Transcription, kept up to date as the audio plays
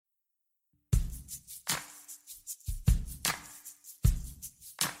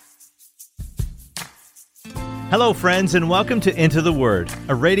Hello, friends, and welcome to Into the Word,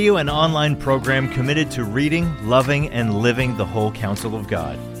 a radio and online program committed to reading, loving, and living the whole counsel of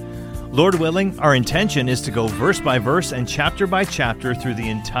God. Lord willing, our intention is to go verse by verse and chapter by chapter through the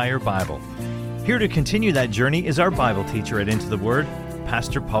entire Bible. Here to continue that journey is our Bible teacher at Into the Word,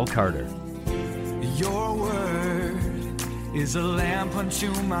 Pastor Paul Carter. Your word is a lamp unto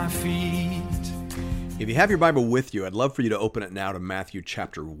my feet. If you have your Bible with you, I'd love for you to open it now to Matthew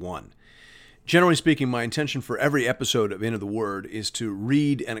chapter 1. Generally speaking, my intention for every episode of Into the Word is to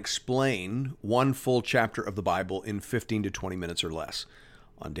read and explain one full chapter of the Bible in 15 to 20 minutes or less.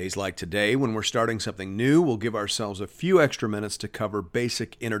 On days like today, when we're starting something new, we'll give ourselves a few extra minutes to cover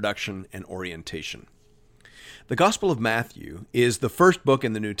basic introduction and orientation. The Gospel of Matthew is the first book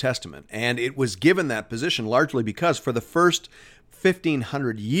in the New Testament, and it was given that position largely because for the first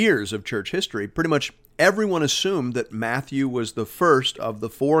 1,500 years of church history, pretty much everyone assumed that Matthew was the first of the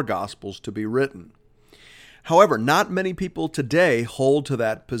four Gospels to be written. However, not many people today hold to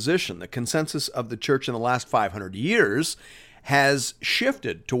that position. The consensus of the church in the last 500 years has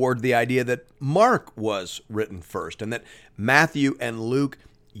shifted toward the idea that Mark was written first and that Matthew and Luke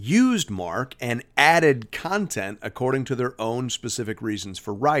used Mark and added content according to their own specific reasons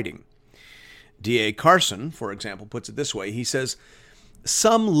for writing. D.A. Carson, for example, puts it this way. He says,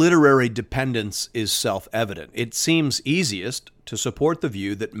 "Some literary dependence is self-evident. It seems easiest to support the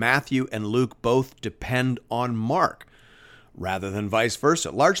view that Matthew and Luke both depend on Mark, rather than vice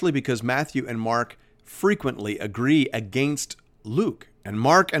versa, largely because Matthew and Mark frequently agree against Luke, and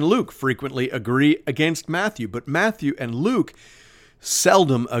Mark and Luke frequently agree against Matthew, but Matthew and Luke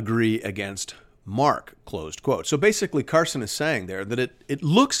seldom agree against Mark," closed quote. So basically, Carson is saying there that it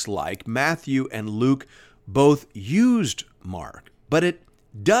looks like Matthew and Luke both used Mark, but it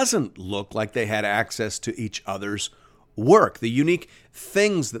doesn't look like they had access to each other's work. The unique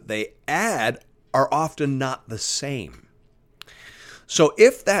things that they add are often not the same. So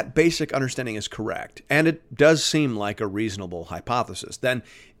if that basic understanding is correct, and it does seem like a reasonable hypothesis, then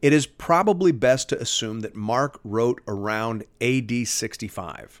it is probably best to assume that Mark wrote around AD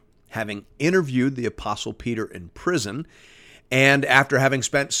 65, having interviewed the Apostle Peter in prison, and after having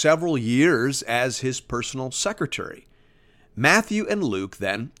spent several years as his personal secretary. Matthew and Luke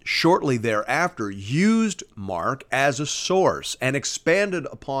then, shortly thereafter, used Mark as a source and expanded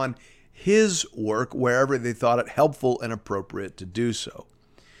upon his work wherever they thought it helpful and appropriate to do so.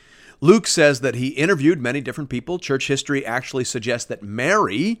 Luke says that he interviewed many different people. Church history actually suggests that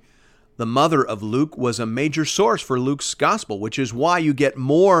Mary, the mother of Luke, was a major source for Luke's gospel, which is why you get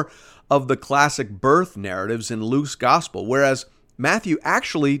more of the classic birth narratives in Luke's gospel, whereas Matthew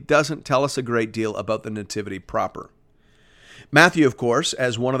actually doesn't tell us a great deal about the nativity proper. Matthew, of course,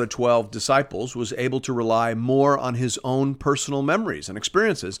 as one of the 12 disciples, was able to rely more on his own personal memories and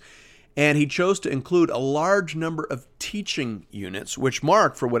experiences, and he chose to include a large number of teaching units, which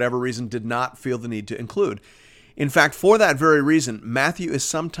Mark, for whatever reason, did not feel the need to include. In fact, for that very reason, Matthew is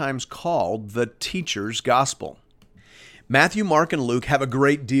sometimes called the teacher's gospel. Matthew, Mark, and Luke have a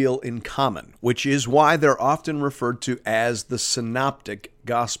great deal in common, which is why they're often referred to as the synoptic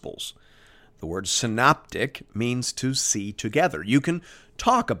gospels. The word synoptic means to see together. You can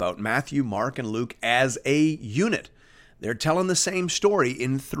talk about Matthew, Mark, and Luke as a unit. They're telling the same story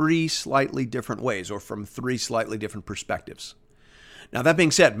in three slightly different ways, or from three slightly different perspectives. Now, that being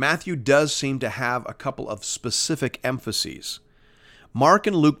said, Matthew does seem to have a couple of specific emphases. Mark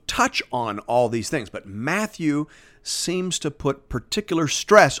and Luke touch on all these things, but Matthew seems to put particular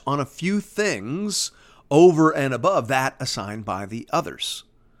stress on a few things over and above that assigned by the others.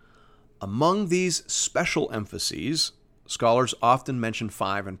 Among these special emphases, scholars often mention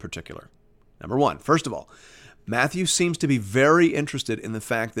 5 in particular. Number 1, first of all, Matthew seems to be very interested in the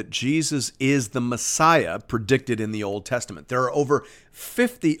fact that Jesus is the Messiah predicted in the Old Testament. There are over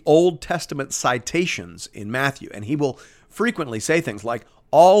 50 Old Testament citations in Matthew, and he will frequently say things like,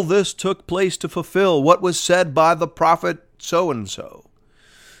 "All this took place to fulfill what was said by the prophet so-and-so."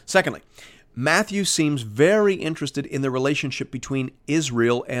 Secondly, Matthew seems very interested in the relationship between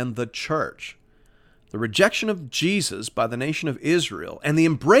Israel and the church. The rejection of Jesus by the nation of Israel and the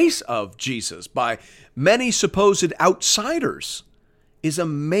embrace of Jesus by many supposed outsiders is a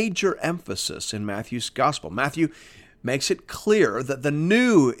major emphasis in Matthew's gospel. Matthew makes it clear that the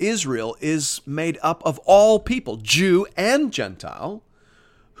new Israel is made up of all people, Jew and Gentile,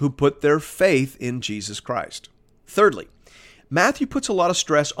 who put their faith in Jesus Christ. Thirdly, Matthew puts a lot of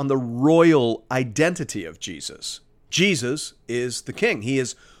stress on the royal identity of Jesus. Jesus is the king. He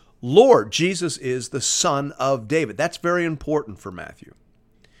is Lord. Jesus is the son of David. That's very important for Matthew.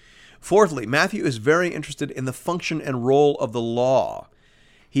 Fourthly, Matthew is very interested in the function and role of the law.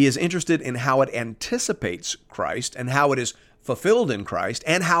 He is interested in how it anticipates Christ and how it is fulfilled in Christ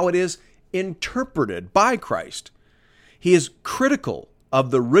and how it is interpreted by Christ. He is critical of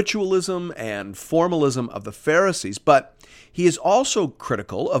the ritualism and formalism of the Pharisees, but he is also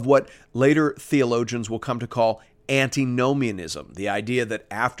critical of what later theologians will come to call antinomianism, the idea that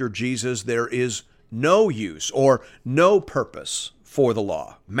after Jesus there is no use or no purpose for the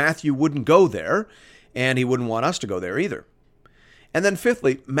law. Matthew wouldn't go there, and he wouldn't want us to go there either. And then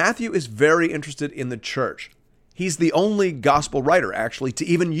fifthly, Matthew is very interested in the church. He's the only gospel writer, actually, to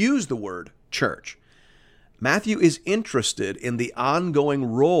even use the word church. Matthew is interested in the ongoing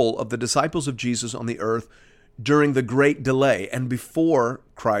role of the disciples of Jesus on the earth during the great delay and before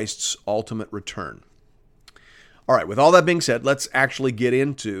Christ's ultimate return. All right, with all that being said, let's actually get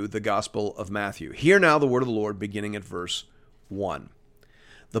into the Gospel of Matthew. Hear now the word of the Lord beginning at verse 1.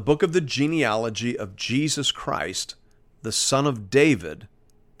 The book of the genealogy of Jesus Christ, the son of David,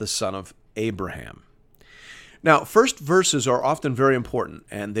 the son of Abraham. Now, first verses are often very important,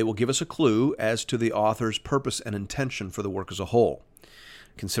 and they will give us a clue as to the author's purpose and intention for the work as a whole.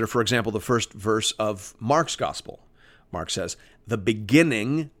 Consider, for example, the first verse of Mark's Gospel. Mark says, the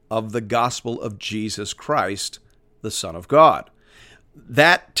beginning of the gospel of Jesus Christ, the Son of God.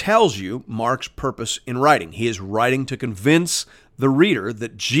 That tells you Mark's purpose in writing. He is writing to convince the reader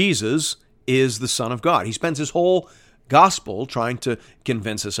that Jesus is the Son of God. He spends his whole gospel trying to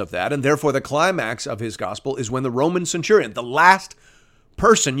convince us of that, and therefore the climax of his gospel is when the Roman centurion, the last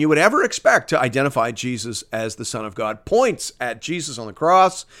person you would ever expect to identify Jesus as the Son of God, points at Jesus on the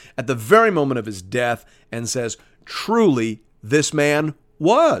cross at the very moment of his death and says, truly, this man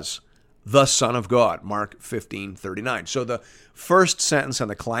was the Son of God, Mark 15:39. So the first sentence and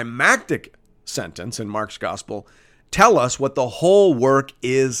the climactic sentence in Mark's gospel tell us what the whole work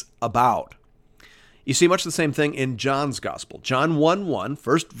is about. You see much the same thing in John's gospel. John 1:1,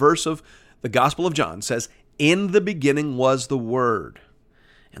 first verse of the Gospel of John says, in the beginning was the Word,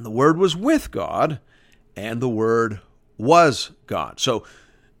 and the Word was with God, and the Word was God. So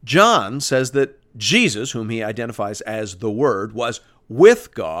John says that Jesus, whom he identifies as the Word, was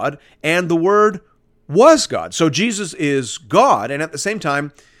with God, and the Word was God. So Jesus is God, and at the same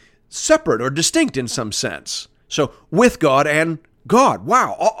time, separate or distinct in some sense. So with God and God.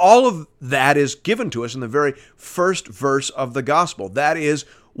 Wow, all of that is given to us in the very first verse of the gospel. That is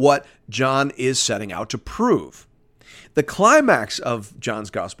what John is setting out to prove. The climax of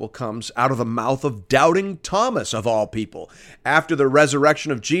John's gospel comes out of the mouth of doubting Thomas, of all people. After the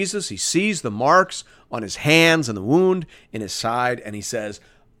resurrection of Jesus, he sees the marks on his hands and the wound in his side, and he says,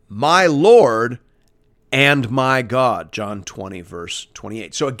 my Lord and my God, John 20, verse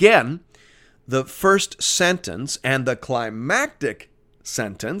 28. So again, the first sentence and the climactic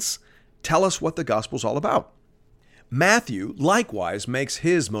sentence tell us what the gospel's all about. Matthew likewise makes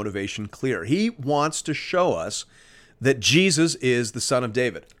his motivation clear. He wants to show us that Jesus is the Son of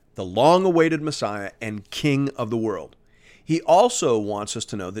David, the long-awaited Messiah and King of the world. He also wants us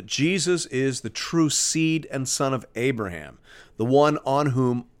to know that Jesus is the true seed and son of Abraham, the one on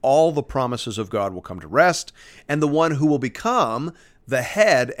whom all the promises of God will come to rest, and the one who will become the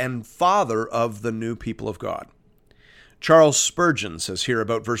head and father of the new people of God. Charles Spurgeon says here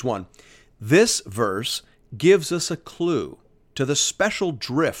about verse 1, this verse gives us a clue to the special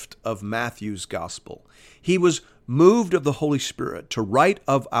drift of Matthew's gospel. He was moved of the Holy Spirit to write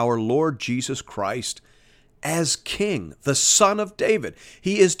of our Lord Jesus Christ as King, the Son of David.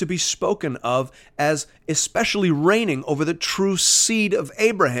 He is to be spoken of as especially reigning over the true seed of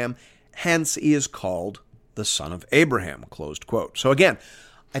Abraham. Hence, he is called the Son of Abraham, closed quote. So again,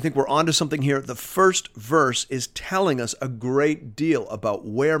 I think we're onto something here. The first verse is telling us a great deal about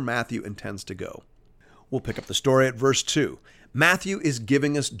where Matthew intends to go. We'll pick up the story at verse 2. Matthew is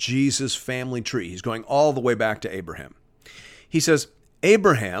giving us Jesus' family tree. He's going all the way back to Abraham. He says,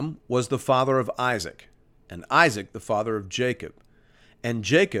 Abraham was the father of Isaac, and Isaac the father of Jacob, and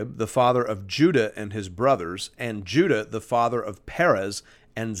Jacob the father of Judah and his brothers, and Judah the father of Perez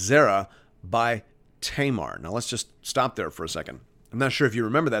and Zerah by Tamar. Now let's just stop there for a second. I'm not sure if you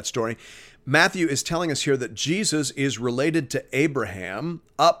remember that story. Matthew is telling us here that Jesus is related to Abraham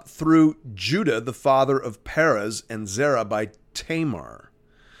up through Judah, the father of Perez and Zerah by Tamar.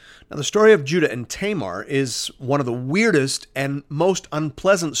 Now, the story of Judah and Tamar is one of the weirdest and most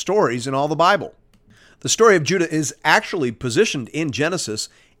unpleasant stories in all the Bible. The story of Judah is actually positioned in Genesis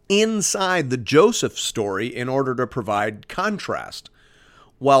inside the Joseph story in order to provide contrast.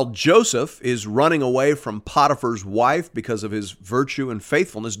 While Joseph is running away from Potiphar's wife because of his virtue and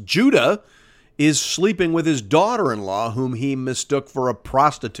faithfulness, Judah is sleeping with his daughter-in-law, whom he mistook for a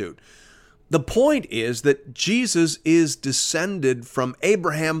prostitute. The point is that Jesus is descended from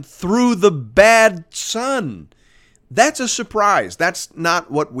Abraham through the bad son. That's a surprise. That's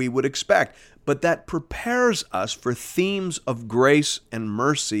not what we would expect, but that prepares us for themes of grace and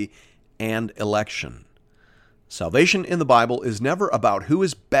mercy and election. Salvation in the Bible is never about who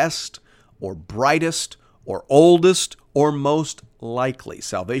is best or brightest or oldest or most likely.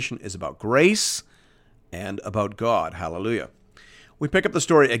 Salvation is about grace and about God. Hallelujah. We pick up the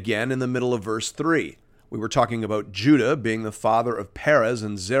story again in the middle of verse 3. We were talking about Judah being the father of Perez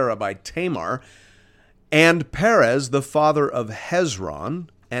and Zerah by Tamar, and Perez the father of Hezron,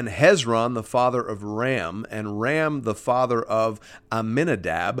 and Hezron the father of Ram, and Ram the father of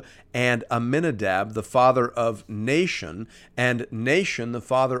Amminadab, and Amminadab the father of Nahshon, and Nahshon the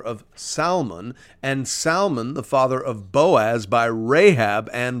father of Salmon, and Salmon the father of Boaz by Rahab,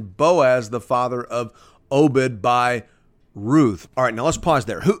 and Boaz the father of Obed by Ruth. All right, now let's pause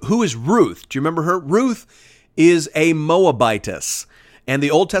there. Who is Ruth? Do you remember her? Ruth is a Moabitess. And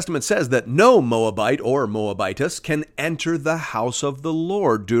the Old Testament says that no Moabite or Moabitess can enter the house of the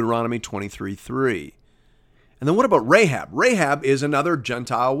Lord, Deuteronomy 23:3. And then what about Rahab? Rahab is another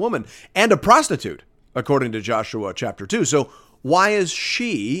Gentile woman and a prostitute, according to Joshua chapter 2. So why is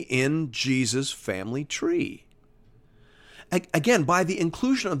she in Jesus' family tree? Again, by the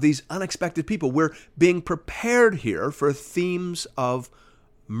inclusion of these unexpected people, we're being prepared here for themes of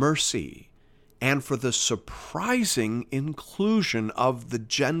mercy and for the surprising inclusion of the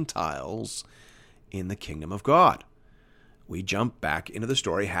Gentiles in the kingdom of God. We jump back into the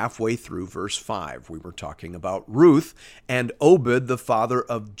story halfway through verse 5. We were talking about Ruth and Obed, the father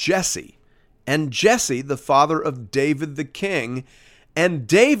of Jesse, and Jesse, the father of David the king, and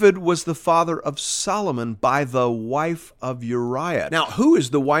David was the father of Solomon by the wife of Uriah. Now, who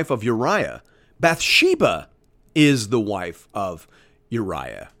is the wife of Uriah? Bathsheba is the wife of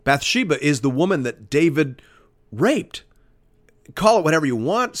Uriah. Bathsheba is the woman that David raped. Call it whatever you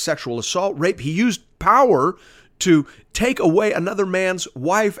want, sexual assault, rape. He used power to take away another man's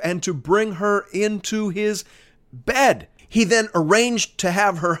wife and to bring her into his bed. He then arranged to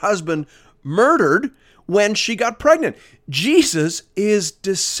have her husband murdered when she got pregnant. Jesus is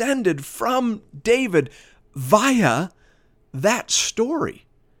descended from David via that story.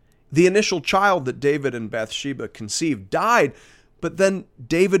 The initial child that David and Bathsheba conceived died, but then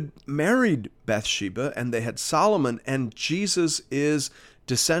David married Bathsheba and they had Solomon, and Jesus is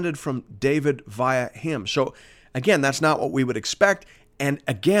descended from David via him. So again, that's not what we would expect. And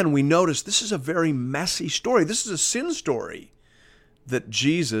again, we notice this is a very messy story. This is a sin story that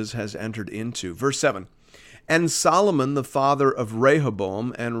Jesus has entered into. Verse 7, and Solomon the father of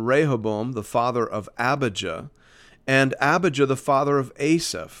Rehoboam, and Rehoboam the father of Abijah, and Abijah the father of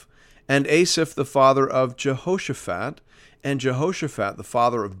Asaph, and Asaph the father of Jehoshaphat, and Jehoshaphat the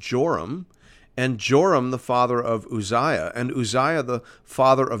father of Joram, and Joram the father of Uzziah, and Uzziah the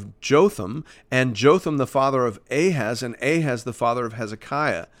father of Jotham, and Jotham the father of Ahaz, and Ahaz the father of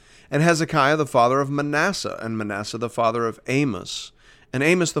Hezekiah, and Hezekiah the father of Manasseh, and Manasseh the father of Amos, and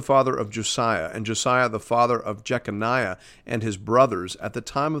Amos the father of Josiah, and Josiah the father of Jeconiah and his brothers at the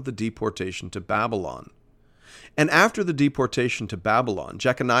time of the deportation to Babylon. And after the deportation to Babylon,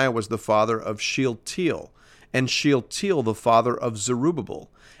 Jeconiah was the father of Shealtiel, and Shealtiel the father of Zerubbabel,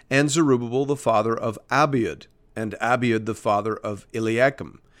 and Zerubbabel the father of Abiud, and Abiud the father of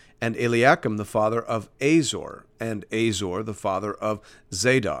Eliakim, and Eliakim the father of Azor, and Azor the father of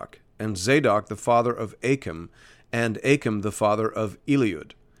Zadok, and Zadok the father of Achim, and Achim the father of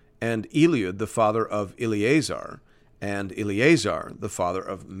Eliud, and Eliud the father of Eleazar, and Eleazar the father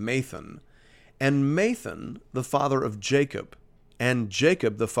of Mathan, and Mathan the father of Jacob, and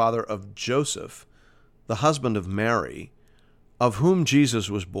Jacob the father of Joseph, the husband of Mary, of whom Jesus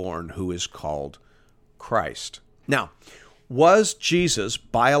was born, who is called Christ. Now, was Jesus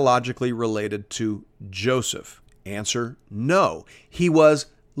biologically related to Joseph? Answer, no. He was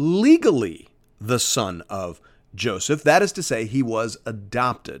legally the son of Joseph. That is to say, he was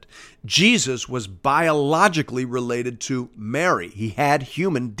adopted. Jesus was biologically related to Mary. He had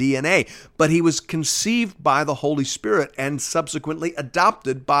human DNA, but he was conceived by the Holy Spirit and subsequently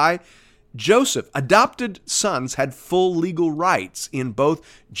adopted by Joseph. Adopted sons had full legal rights in both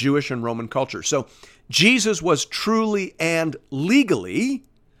Jewish and Roman culture. So Jesus was truly and legally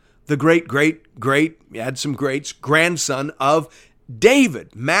the grandson of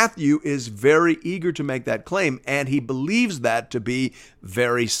David. Matthew is very eager to make that claim, and he believes that to be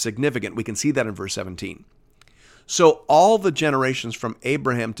very significant. We can see that in verse 17. So all the generations from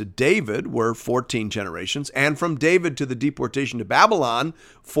Abraham to David were 14 generations, and from David to the deportation to Babylon,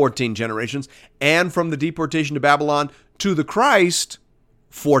 14 generations, and from the deportation to Babylon to the Christ,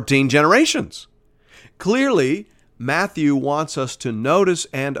 14 generations. Clearly, Matthew wants us to notice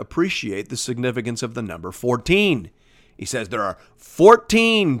and appreciate the significance of the number 14. He says there are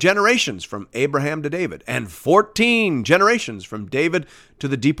 14 generations from Abraham to David, and 14 generations from David to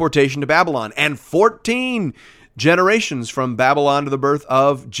the deportation to Babylon, and 14 generations from Babylon to the birth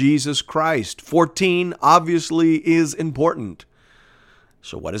of Jesus Christ. 14 obviously is important.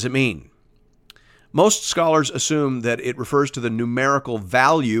 So what does it mean? Most scholars assume that it refers to the numerical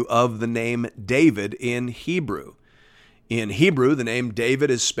value of the name David in Hebrew. In Hebrew, the name David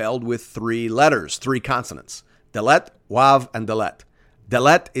is spelled with 3 letters, 3 consonants: Dalet, Wav, and Dalet.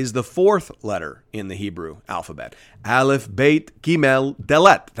 Dalet is the 4th letter in the Hebrew alphabet. Aleph, Beit, Gimel,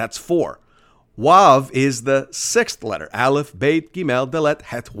 Dalet. That's 4. Wav is the 6th letter. Aleph, Beit, Gimel, Dalet,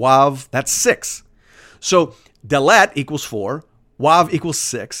 Het, Wav. That's 6. So Dalet equals 4. Wav equals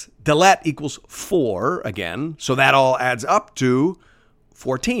 6. Dalet equals 4 again. So that all adds up to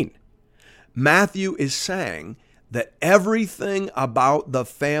 14. Matthew is saying that everything about the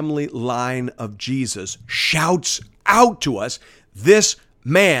family line of Jesus shouts out to us, this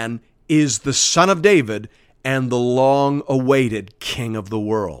man is the son of David and the long-awaited King of the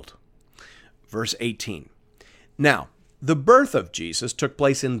world. Verse 18. Now, the birth of Jesus took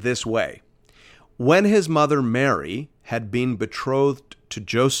place in this way. When his mother Mary had been betrothed to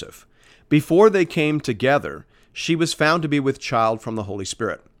Joseph, before they came together, she was found to be with child from the Holy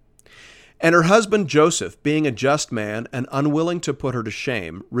Spirit. And her husband Joseph, being a just man and unwilling to put her to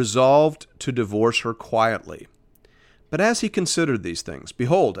shame, resolved to divorce her quietly. But as he considered these things,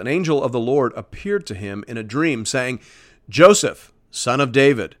 behold, an angel of the Lord appeared to him in a dream, saying, Joseph, son of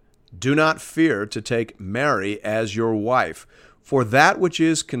David, do not fear to take Mary as your wife, for that which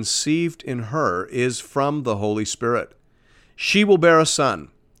is conceived in her is from the Holy Spirit. She will bear a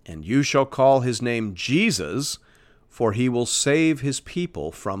son, and you shall call his name Jesus, for he will save his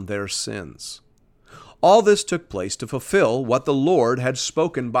people from their sins. All this took place to fulfill what the Lord had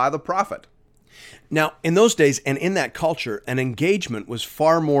spoken by the prophet. Now, in those days and in that culture, an engagement was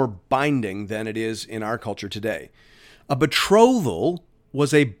far more binding than it is in our culture today. A betrothal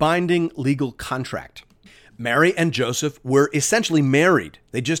was a binding legal contract. Mary and Joseph were essentially married.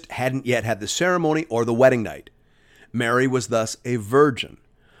 They just hadn't yet had the ceremony or the wedding night. Mary was thus a virgin.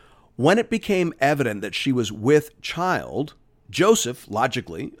 When it became evident that she was with child, Joseph,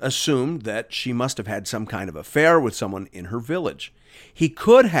 logically, assumed that she must have had some kind of affair with someone in her village. He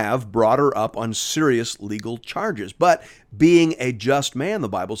could have brought her up on serious legal charges, but being a just man, the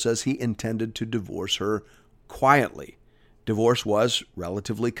Bible says he intended to divorce her quietly. Divorce was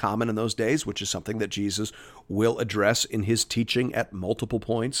relatively common in those days, which is something that Jesus will address in his teaching at multiple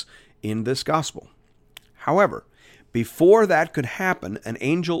points in this gospel. However, before that could happen, an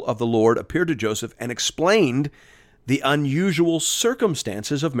angel of the Lord appeared to Joseph and explained the unusual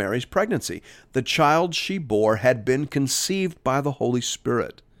circumstances of Mary's pregnancy. The child she bore had been conceived by the Holy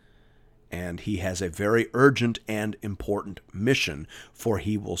Spirit, and he has a very urgent and important mission, for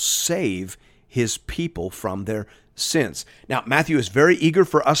he will save his people from their sins. Now, Matthew is very eager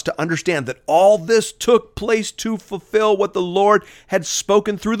for us to understand that all this took place to fulfill what the Lord had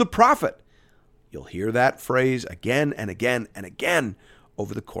spoken through the prophet. You'll hear that phrase again and again and again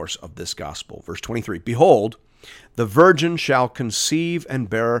over the course of this gospel. Verse 23, Behold, the virgin shall conceive and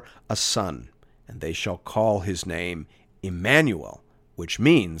bear a son, and they shall call his name Emmanuel, which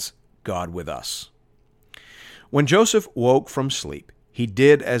means God with us. When Joseph woke from sleep, he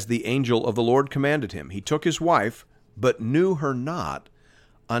did as the angel of the Lord commanded him. He took his wife, but knew her not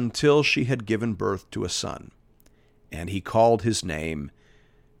until she had given birth to a son, and he called his name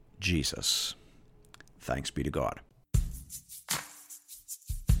Jesus. Thanks be to God.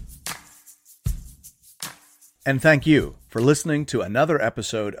 And thank you for listening to another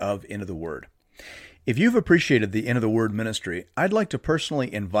episode of Into the Word. If you've appreciated the Into the Word ministry, I'd like to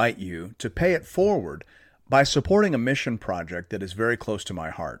personally invite you to pay it forward by supporting a mission project that is very close to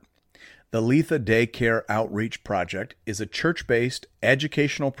my heart. The Letha Daycare Outreach Project is a church-based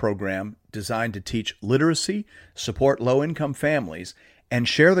educational program designed to teach literacy, support low-income families, and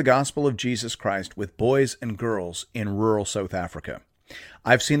share the gospel of Jesus Christ with boys and girls in rural South Africa.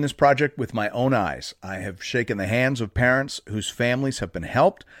 I've seen this project with my own eyes. I have shaken the hands of parents whose families have been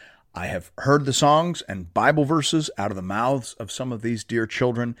helped. I have heard the songs and Bible verses out of the mouths of some of these dear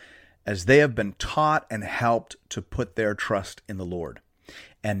children as they have been taught and helped to put their trust in the Lord.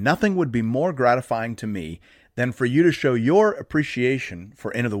 And nothing would be more gratifying to me than for you to show your appreciation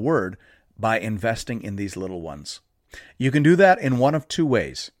for Into the Word by investing in these little ones. You can do that in one of two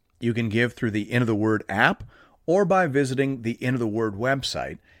ways. You can give through the Into the Word app or by visiting the Into the Word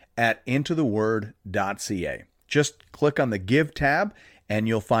website at intotheword.ca. Just click on the Give tab and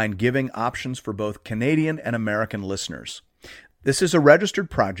you'll find giving options for both Canadian and American listeners. This is a registered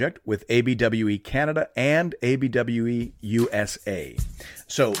project with ABWE Canada and ABWE USA.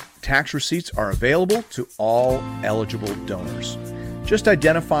 So tax receipts are available to all eligible donors. Just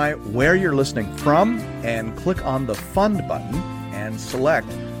identify where you're listening from and click on the Fund button and select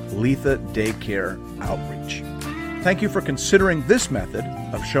Letha Daycare Outreach. Thank you for considering this method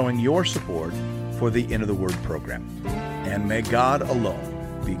of showing your support for the Into the Word program. And may God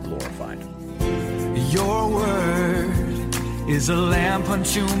alone be glorified. Your word is a lamp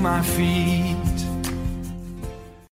unto my feet